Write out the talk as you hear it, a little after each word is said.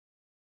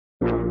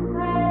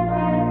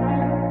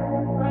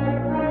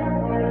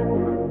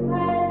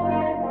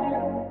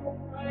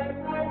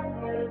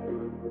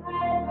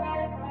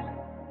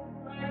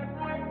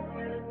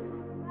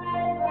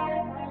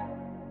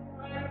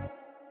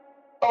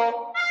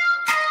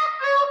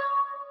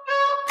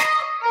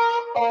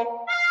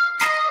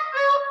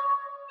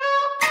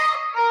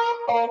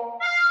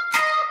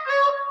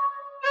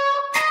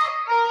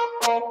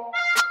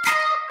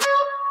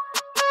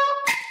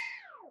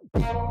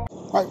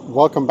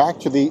Welcome back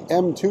to the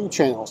M2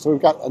 channel. So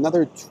we've got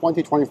another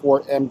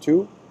 2024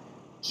 M2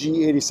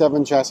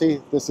 G87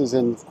 chassis. This is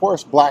in, of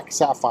course, black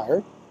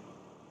sapphire.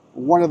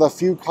 One of the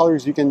few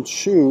colors you can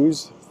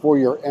choose for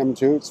your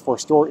M2. It's for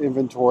store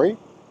inventory.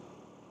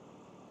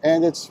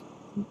 And it's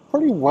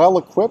pretty well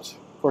equipped.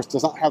 Of course, it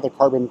does not have the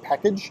carbon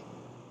package,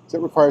 so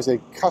it requires a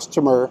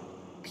customer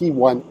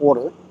P1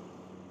 order.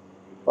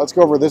 Let's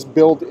go over this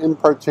build in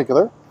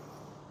particular.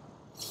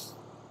 So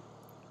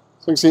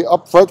you can see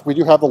up front we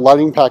do have the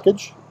lighting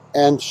package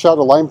and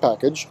shadow line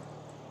package.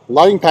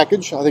 Lighting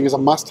package I think is a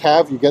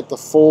must-have. You get the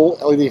full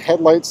LED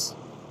headlights.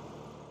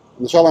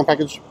 In the shadow line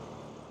package,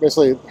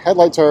 basically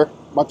headlights are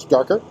much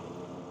darker.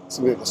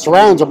 So the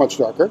surrounds are much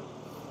darker.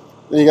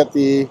 Then you get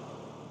the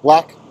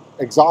black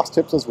exhaust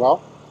tips as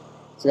well.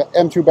 So you got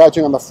M2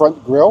 badging on the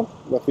front grille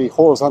with the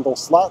horizontal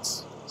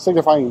slats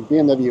signifying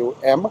BMW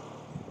M.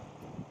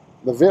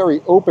 The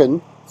very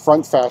open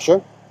front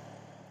fascia,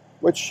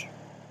 which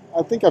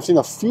I think I've seen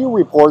a few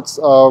reports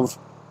of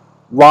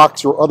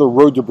rocks or other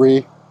road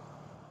debris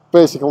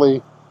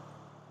basically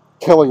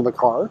killing the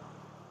car.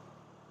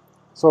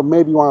 So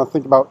maybe you want to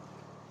think about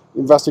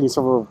investing in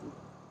some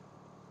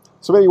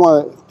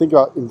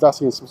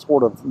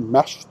sort of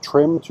mesh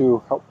trim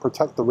to help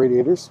protect the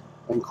radiators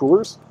and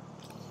coolers.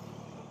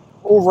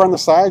 Over on the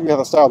side, we have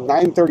the style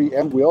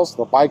 930M wheels,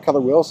 the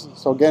bicolor wheels.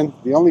 So again,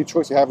 the only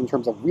choice you have in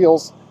terms of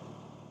wheels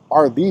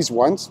are these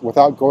ones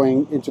without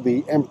going into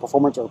the M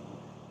Performance or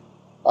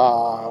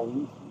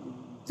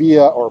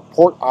via or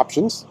port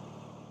options.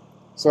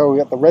 So we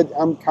got the red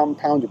M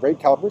compound brake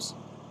calipers,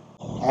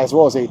 as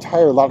well as a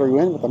tire lottery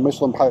win with the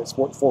Michelin Pilot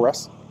Sport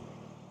 4S.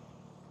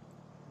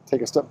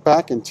 Take a step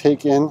back and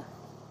take in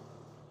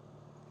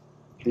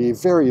the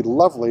very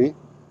lovely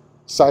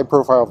side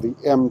profile of the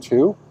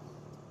M2.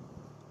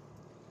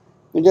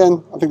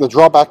 Again, I think the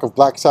drawback of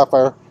black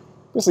sapphire,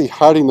 basically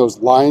hiding those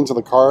lines of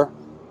the car.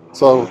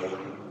 So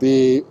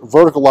the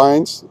vertical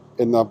lines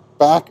in the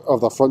back of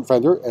the front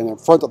fender and in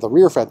front of the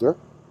rear fender,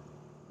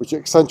 which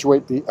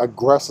accentuate the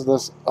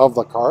aggressiveness of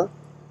the car.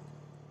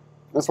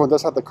 This one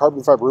does have the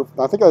carbon fiber roof.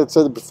 Now, I think I had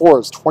said it before,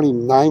 it's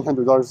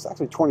 $2,900. It's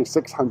actually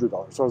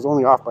 $2,600, so I was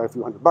only off by a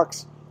few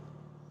 $100.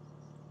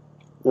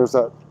 There's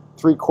that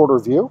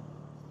 3/4 view.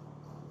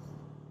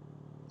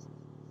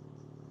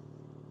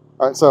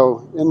 All right,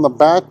 so in the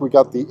back, we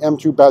got the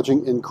M2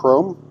 badging in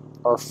chrome,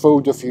 our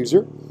faux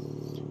diffuser,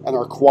 and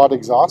our quad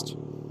exhaust.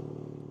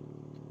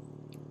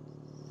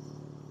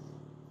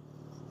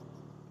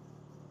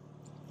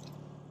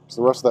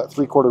 So the rest of that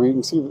 3/4 view, you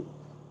can see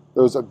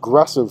those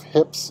aggressive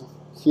hips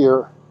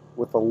here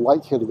with the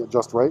light hitting it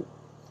just right.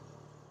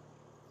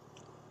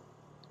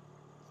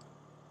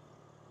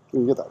 You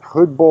can get that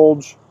hood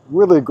bulge,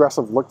 really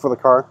aggressive look for the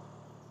car.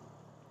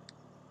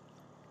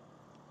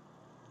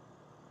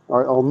 All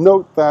right, I'll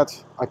note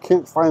that I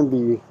can't find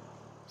the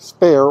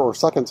spare or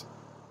second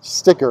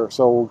sticker,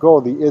 so we'll go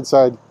on the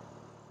inside,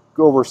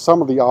 go over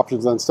some of the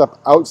options, then step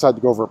outside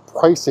to go over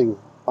pricing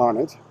on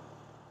it.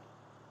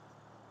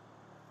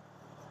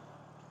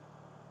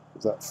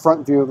 That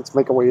front view. Let's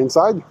make our way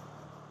inside.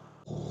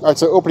 All right,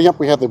 so opening up,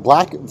 we have the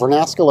black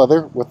Vernasca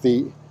leather with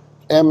the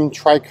M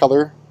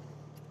tricolor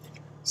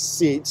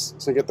seats.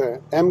 So you get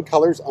the M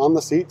colors on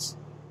the seats,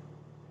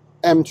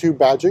 M2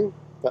 badging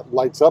that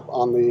lights up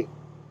on the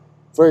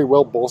very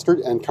well bolstered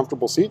and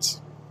comfortable seats.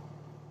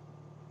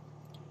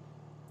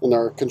 And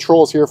our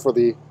controls here for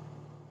the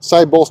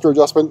side bolster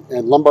adjustment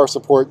and lumbar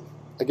support.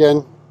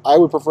 Again, I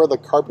would prefer the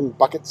carbon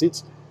bucket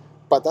seats,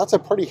 but that's a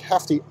pretty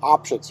hefty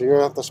option. So you're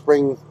going to have to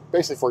spring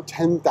basically for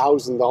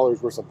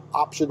 $10,000 worth of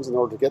options in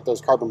order to get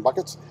those carbon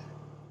buckets,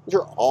 which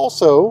are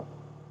also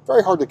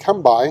very hard to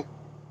come by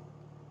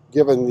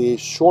given the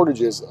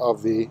shortages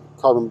of the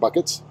carbon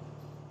buckets.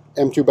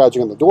 M2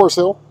 badging on the door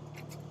sill.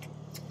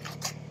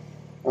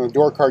 On the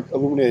door card,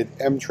 illuminated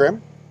M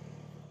trim.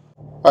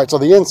 All right, so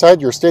the inside,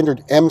 your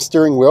standard M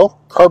steering wheel,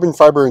 carbon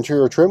fiber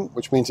interior trim,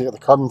 which means you get the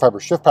carbon fiber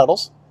shift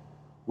paddles.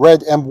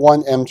 Red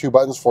M1, M2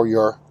 buttons for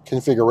your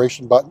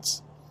configuration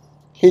buttons.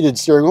 Heated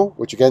steering wheel,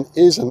 which again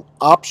is an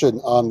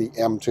option on the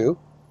M2,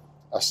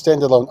 a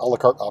standalone a la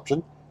carte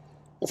option.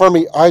 In front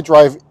of me,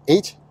 iDrive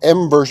 8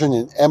 M version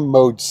in M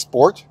mode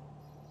Sport.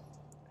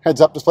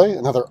 Heads-up display,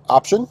 another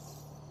option.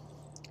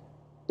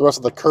 The rest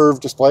of the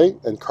curved display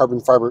and carbon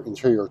fiber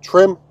interior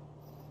trim.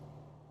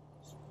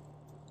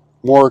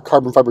 More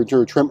carbon fiber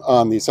interior trim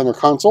on the center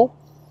console.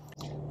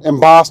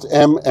 Embossed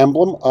M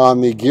emblem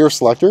on the gear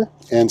selector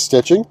and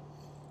stitching.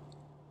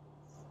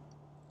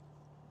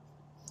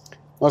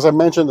 As I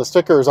mentioned, the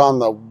sticker is on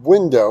the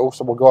window,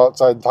 so we'll go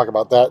outside and talk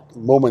about that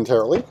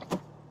momentarily.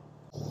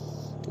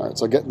 All right,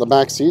 so get in the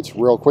back seats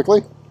real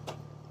quickly.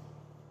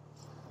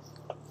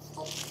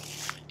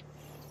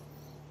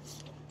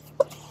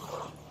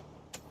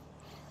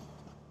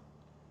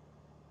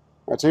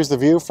 All right, so here's the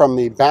view from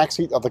the back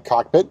seat of the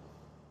cockpit.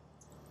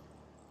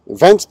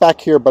 Vents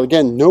back here, but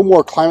again, no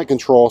more climate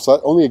control, so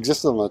that only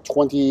existed on the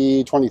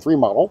 2023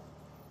 model.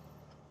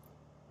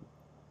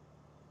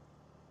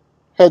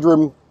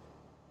 Headroom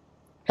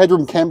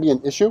can be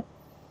an issue.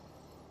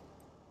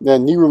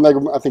 Then knee room, leg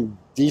room, I think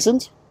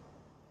decent.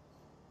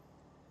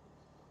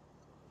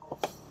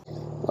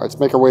 let's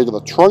make our way to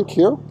the trunk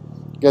here.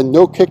 Again,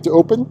 no kick to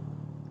open,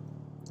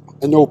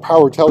 and no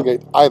power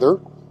tailgate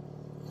either.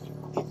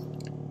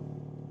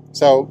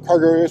 So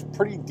cargo area is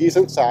pretty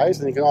decent size,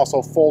 and you can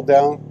also fold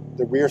down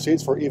the rear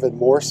seats for even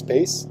more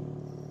space.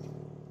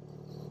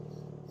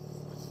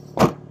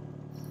 All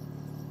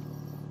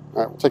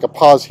right, we'll take a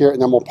pause here,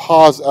 and then we'll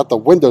pause at the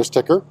window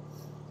sticker.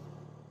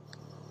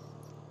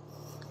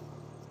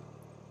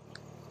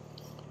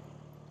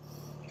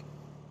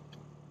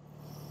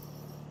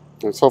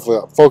 And so hopefully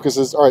that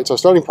focuses. All right, so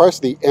starting price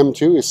of the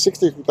M2 is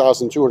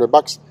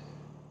 $63,200.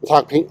 The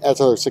top paint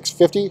adds another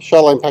 $650.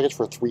 Shadowline package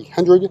for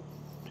 $300.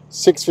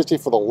 $650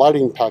 for the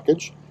lighting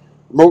package.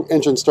 Remote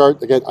engine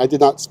start. Again, I did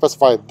not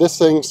specify this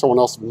thing. Someone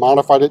else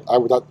modified it. I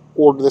would not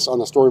order this on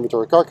the store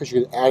inventory car because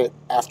you can add it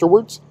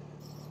afterwards.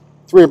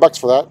 $300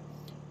 for that.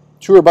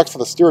 $200 for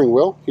the steering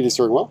wheel, heated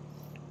steering wheel.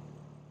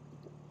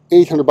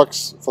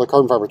 $800 for the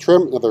carbon fiber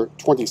trim. Another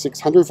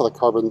 $2,600 for the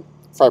carbon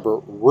fiber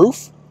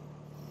roof.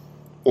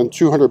 Then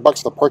 $200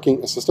 for the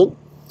parking assistant.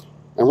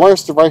 And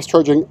wireless device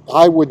charging,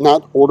 I would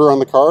not order on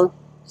the car.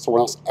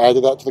 Someone else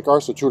added that to the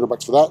car, so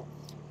 $200 for that.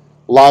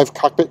 Live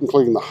cockpit,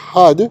 including the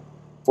HUD,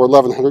 for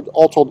 $1,100.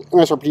 All told,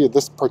 MSRP of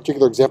this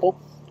particular example,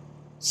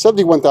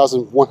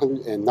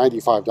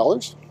 $71,195.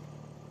 All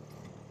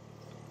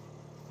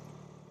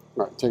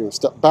right, taking a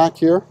step back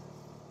here.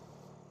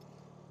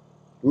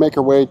 Make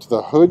our way to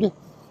the hood.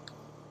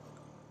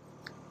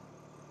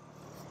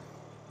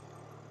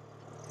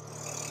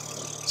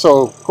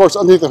 So, of course,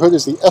 underneath the hood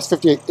is the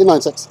S58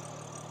 inline-six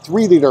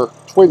 3-liter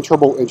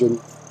twin-turbo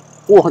engine,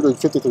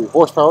 453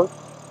 horsepower,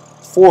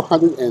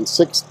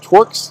 406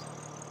 torques.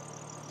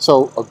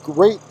 So, a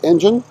great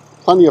engine,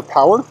 plenty of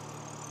power.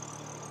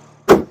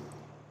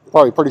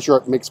 Probably pretty sure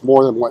it makes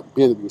more than what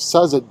BMW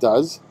says it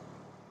does.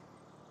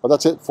 But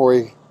that's it for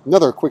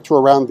another quick tour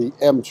around the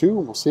M2.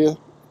 We'll see you in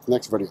the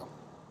next video.